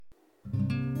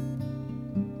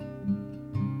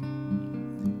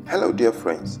Hello dear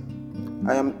friends,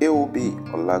 I am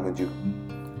AOB Olagunju.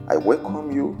 I welcome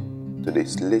you to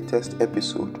this latest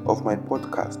episode of my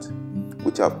podcast,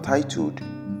 which I've titled,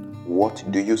 What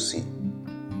Do You See?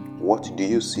 What do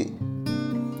you see?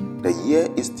 The year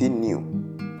is still new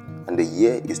and the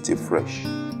year is still fresh.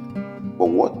 But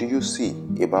what do you see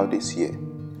about this year?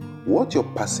 What's your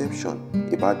perception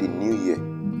about the new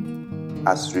year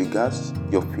as regards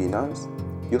your finance,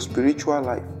 your spiritual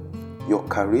life, your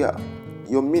career,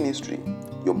 your ministry,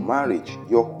 your marriage,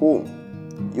 your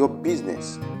home, your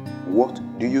business? What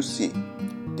do you see?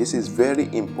 This is very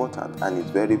important and it's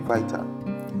very vital.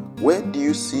 Where do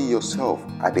you see yourself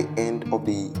at the end of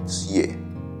this year?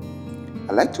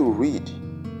 I like to read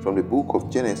from the book of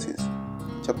Genesis,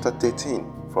 chapter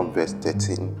 13, from verse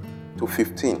 13 to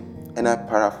 15, and I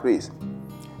paraphrase.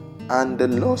 And the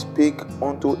Lord spake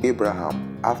unto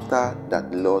Abraham after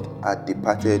that the Lord had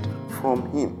departed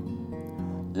from him,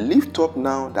 Lift up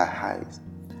now thy eyes,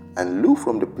 and look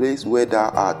from the place where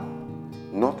thou art,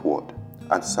 northward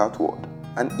and southward,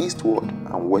 and eastward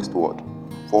and westward,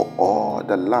 for all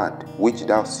the land which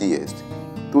thou seest,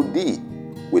 to thee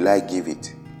will I give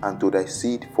it, and to thy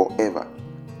seed forever.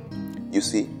 You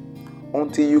see,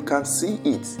 until you can see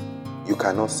it, you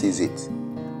cannot seize it.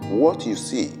 What you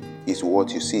see is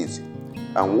what you seize,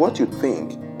 and what you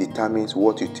think determines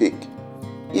what you take.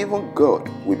 Even God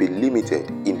will be limited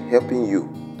in helping you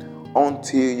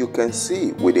until you can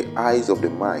see with the eyes of the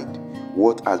mind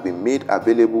what has been made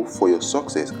available for your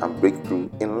success and breakthrough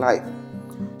in life.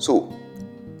 So,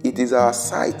 it is our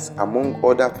sight, among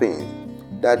other things,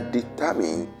 that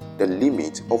determine the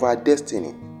limit of our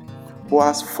destiny. For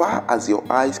as far as your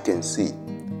eyes can see,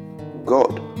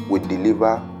 God will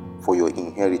deliver for your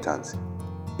inheritance.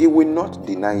 He will not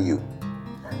deny you.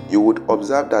 You would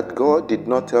observe that God did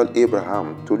not tell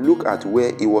Abraham to look at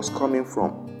where he was coming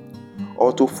from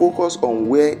or to focus on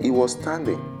where he was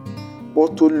standing,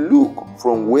 but to look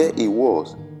from where he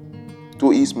was to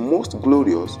his most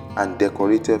glorious and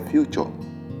decorated future.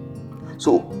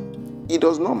 So, it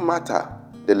does not matter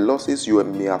the losses you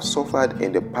may have suffered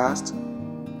in the past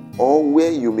or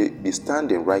where you may be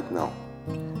standing right now.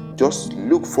 Just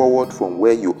look forward from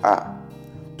where you are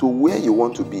to where you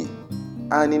want to be,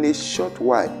 and in a short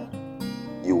while,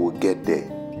 you will get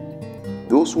there.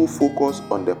 Those who focus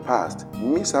on the past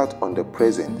miss out on the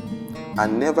present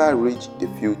and never reach the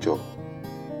future.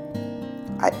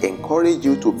 I encourage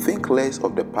you to think less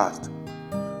of the past,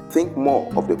 think more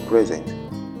of the present,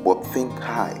 but think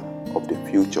high of the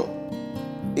future.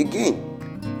 Again,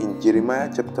 in Jeremiah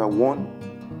chapter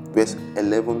 1, verse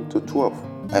 11 to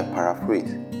 12, I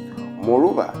paraphrase.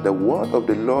 Moreover, the word of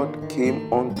the Lord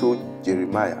came unto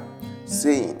Jeremiah,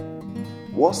 saying,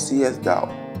 What seest thou?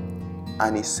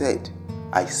 And he said,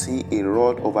 I see a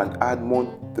rod of an almond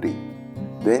tree.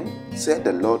 Then said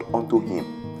the Lord unto him,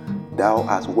 Thou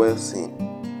hast well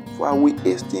seen, for I will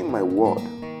esteem my word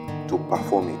to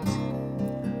perform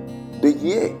it. The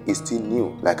year is still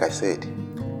new, like I said.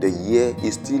 The year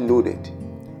is still loaded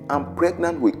and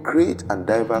pregnant with great and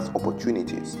diverse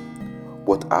opportunities.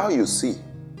 But how you see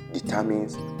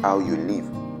determines how you live,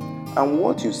 and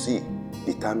what you see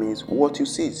determines what you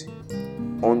seize.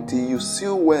 Until you see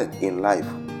well in life,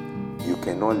 you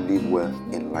cannot live well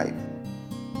in life.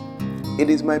 It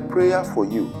is my prayer for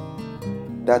you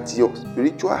that your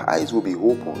spiritual eyes will be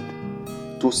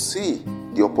opened to see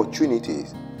the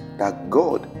opportunities that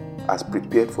God has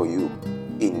prepared for you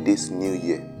in this new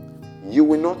year. You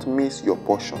will not miss your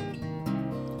portion.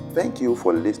 Thank you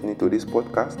for listening to this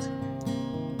podcast.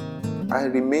 I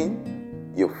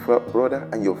remain your brother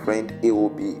and your friend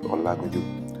AOB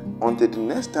Olagunju. Until the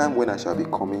next time when I shall be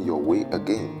coming your way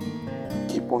again,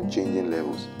 keep on changing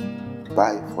levels.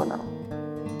 Bye for now.